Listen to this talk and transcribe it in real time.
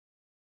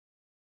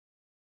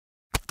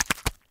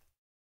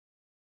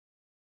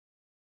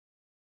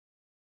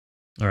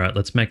All right,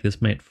 let's make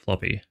this mate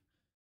floppy.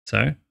 So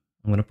I'm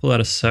going to pull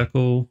out a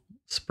circle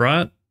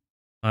sprite.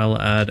 I'll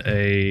add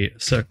a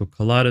circle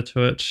collider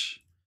to it.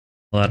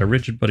 I'll add a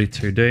rigid body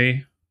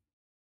 2D.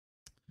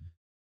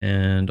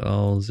 And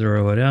I'll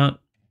zero it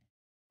out.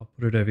 I'll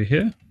put it over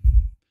here.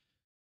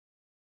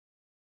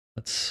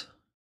 Let's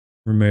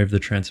remove the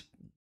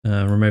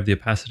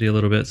opacity a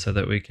little bit so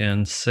that we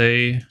can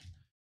see,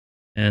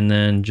 and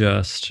then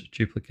just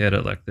duplicate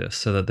it like this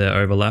so that they're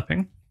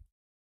overlapping.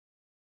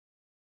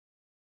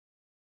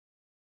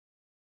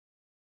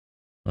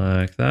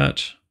 Like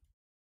that.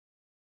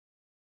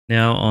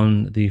 Now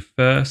on the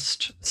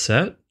first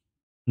set,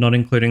 not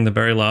including the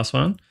very last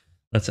one,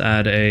 let's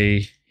add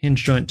a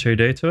hinge joint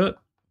 2D to it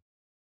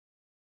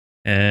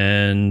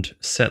and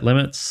set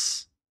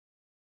limits,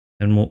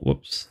 and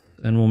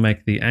we'll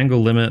make the angle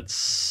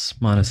limits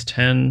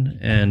 -10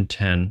 and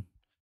 10.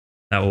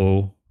 That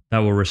will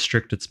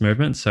restrict its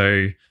movement.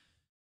 So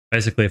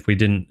basically, if we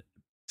didn't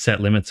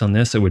set limits on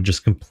this, it would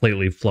just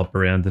completely flop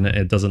around and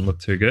it doesn't look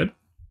too good.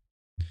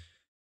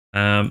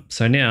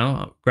 So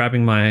now,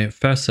 grabbing my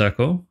first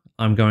circle,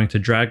 I'm going to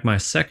drag my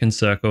second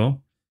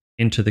circle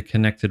into the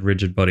connected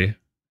rigid body.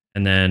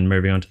 And then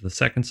moving on to the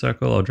second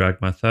circle, I'll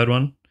drag my third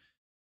one,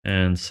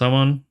 and so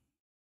on,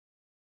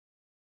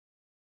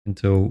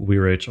 until we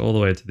reach all the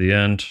way to the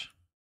end.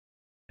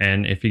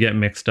 And if you get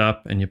mixed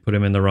up and you put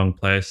them in the wrong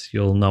place,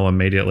 you'll know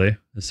immediately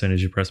as soon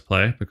as you press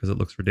play because it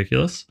looks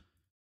ridiculous.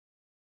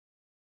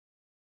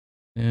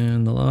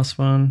 And the last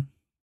one.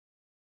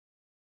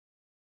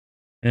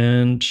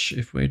 And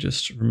if we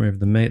just remove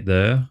the mate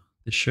there,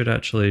 this should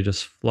actually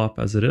just flop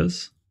as it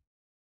is.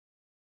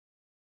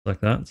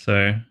 Like that.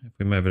 So if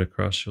we move it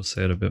across, you'll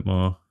see it a bit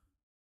more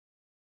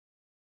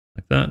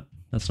like that.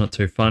 That's not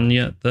too fun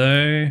yet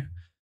though.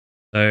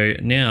 So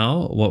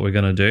now what we're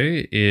going to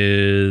do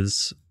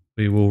is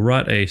we will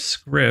write a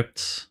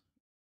script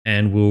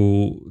and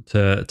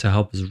to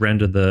help us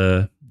render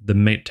the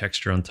meat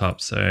texture on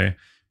top. So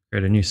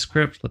create a new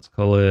script. Let's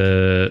call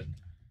it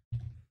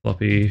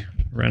Floppy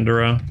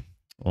renderer,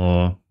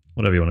 or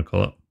whatever you want to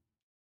call it.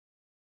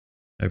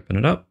 Open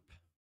it up.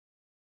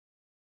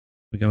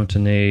 We're going to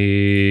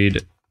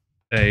need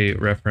a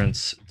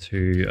reference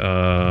to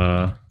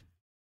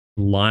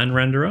line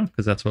renderer,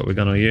 because that's what we're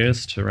going to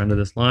use to render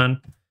this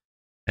line.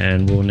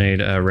 And we'll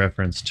need a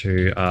reference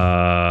to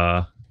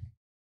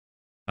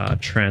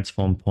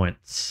transform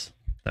points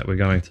that we're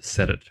going to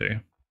set it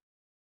to.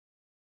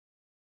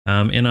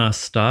 In our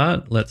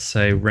start, let's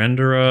say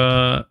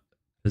renderer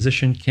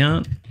position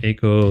count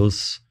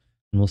equals,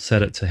 and we'll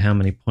set it to how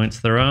many points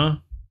there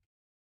are.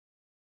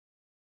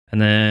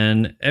 And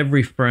then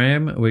every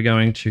frame, we're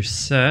going to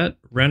set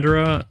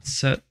renderer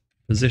set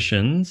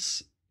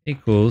positions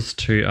equals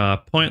to our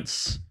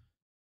points,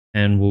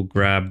 and we'll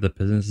grab the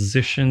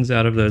positions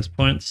out of those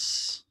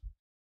points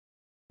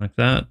like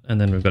that.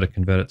 And then we've got to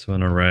convert it to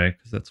an array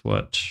because that's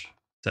what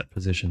set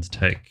positions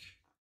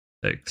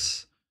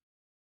takes.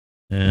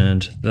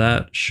 And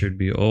that should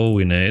be all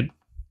we need.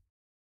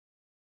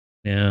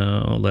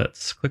 Now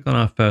let's click on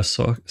our first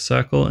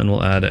circle and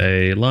we'll add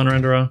a line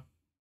renderer.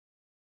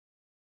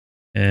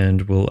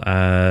 And we'll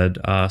add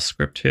our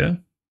script here.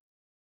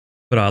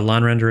 Put our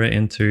line renderer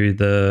into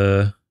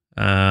the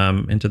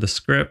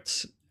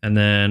script, and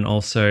then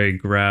also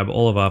grab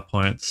all of our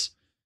points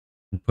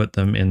and put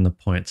them in the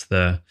points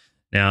there.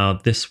 Now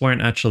this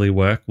won't actually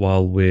work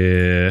while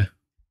we're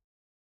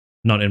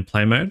not in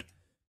play mode,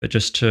 but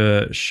just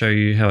to show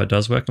you how it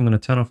does work, I'm going to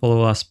turn off all of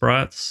our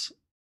sprites.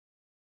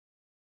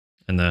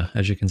 And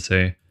as you can see,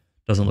 it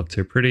doesn't look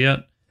too pretty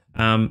yet.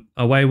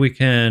 A way we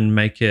can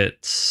make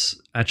it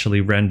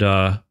actually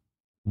render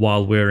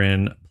while we're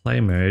in play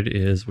mode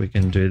is we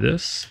can do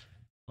this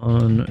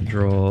on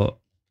draw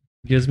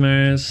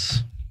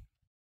gizmos.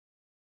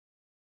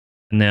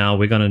 Now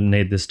we're going to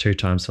need this 2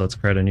 times, so let's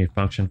create a new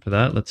function for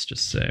that. Let's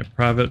just say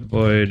private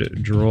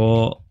void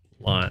draw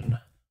line.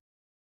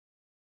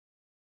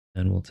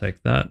 And we'll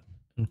take that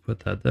and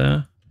put that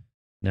there.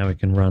 Now we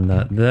can run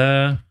that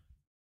there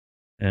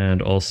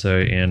and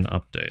also in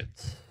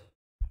updates.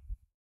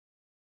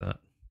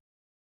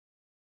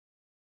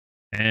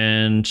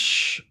 And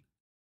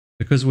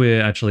because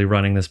we're actually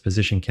running this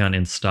position count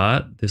in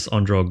start, this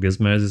onDraw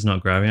gizmos is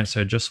not grabbing it.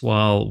 So just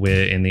while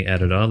we're in the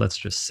editor, let's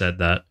just set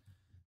that.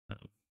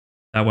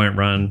 That won't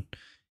run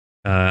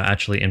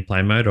actually in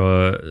play mode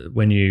or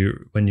when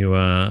you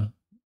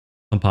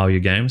compile your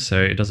game.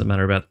 So it doesn't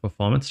matter about the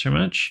performance too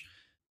much.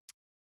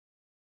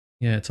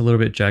 Yeah, it's a little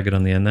bit jagged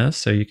on the end there.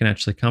 So you can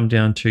actually come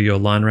down to your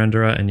line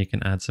renderer and you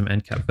can add some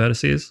end cap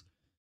vertices.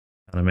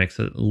 And it makes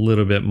it a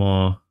little bit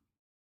more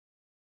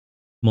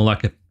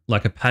like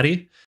a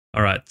patty.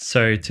 All right,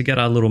 so to get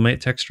our little mate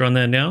texture on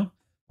there now,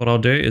 what I'll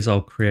do is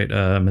I'll create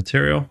a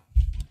material,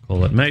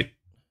 call it mate.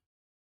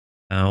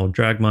 I'll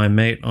drag my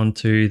mate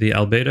onto the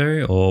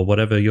albedo or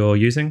whatever you're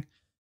using.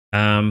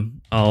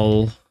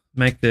 I'll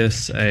make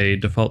this a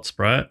default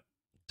sprite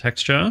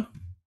texture.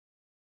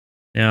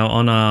 Now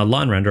on our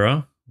line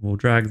renderer, we'll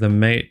drag the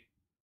mate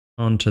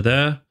onto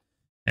there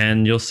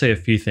and you'll see a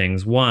few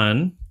things.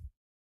 One,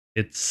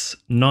 it's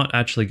not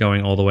actually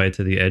going all the way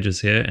to the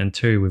edges here. And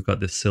 2, we've got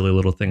this silly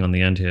little thing on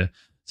the end here.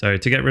 So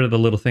to get rid of the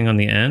little thing on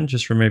the end,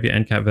 just remove your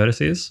end cap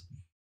vertices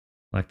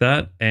like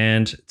that.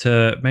 And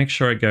to make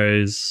sure it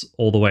goes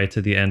all the way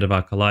to the end of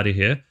our collider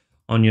here,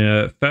 on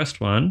your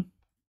first one,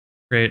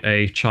 create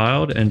a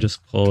child and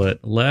just call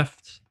it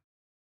left.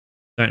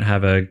 Don't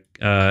have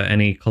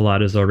any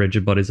colliders or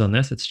rigid bodies on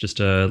this. It's just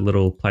a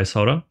little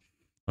placeholder.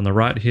 On the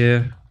right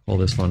here, call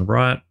this one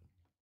right,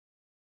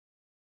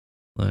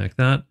 like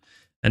that.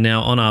 And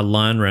now on our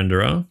line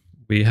renderer,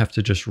 we have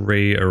to just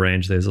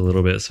rearrange these a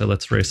little bit. So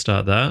let's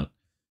restart that.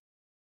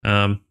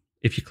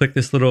 If you click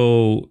this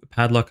little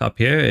padlock up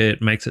here,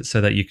 it makes it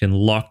so that you can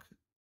lock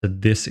to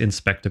this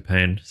inspector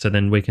pane. So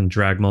then we can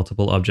drag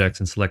multiple objects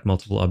and select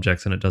multiple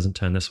objects and it doesn't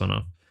turn this one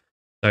off.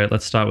 So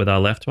let's start with our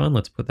left one.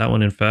 Let's put that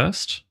one in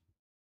first.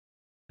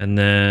 And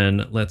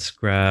then let's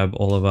grab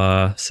all of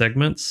our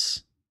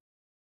segments.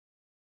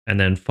 And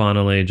then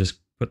finally just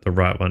put the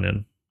right one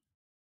in.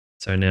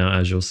 So now,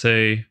 as you'll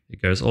see,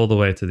 it goes all the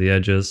way to the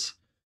edges.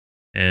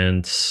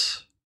 And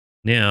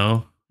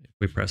now, if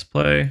we press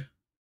play,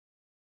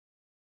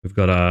 we've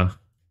got our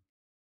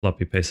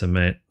floppy piece of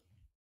meat.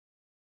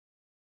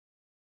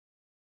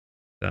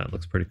 That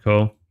looks pretty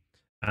cool.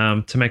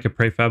 To make a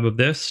prefab of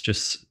this,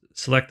 just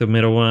select the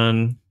middle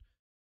one,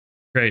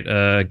 create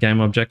a game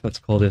object. Let's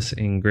call this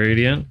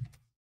ingredient,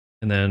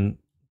 and then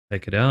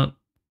take it out,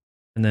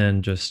 and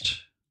then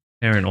just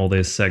parent all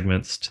these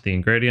segments to the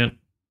ingredient,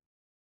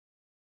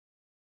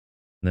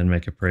 and then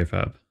make a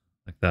prefab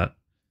like that.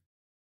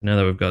 Now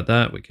that we've got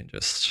that, we can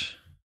just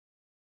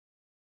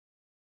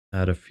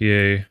add a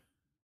few and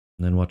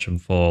then watch them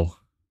fall.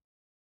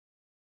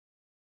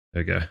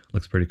 There we go.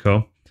 Looks pretty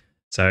cool.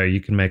 So you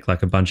can make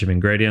like a bunch of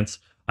ingredients.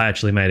 I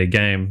actually made a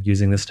game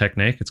using this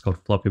technique. It's called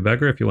Floppy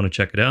Burger if you want to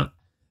check it out.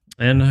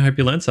 And I hope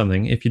you learned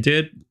something. If you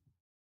did,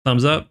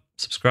 thumbs up,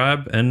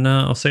 subscribe, and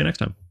I'll see you next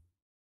time.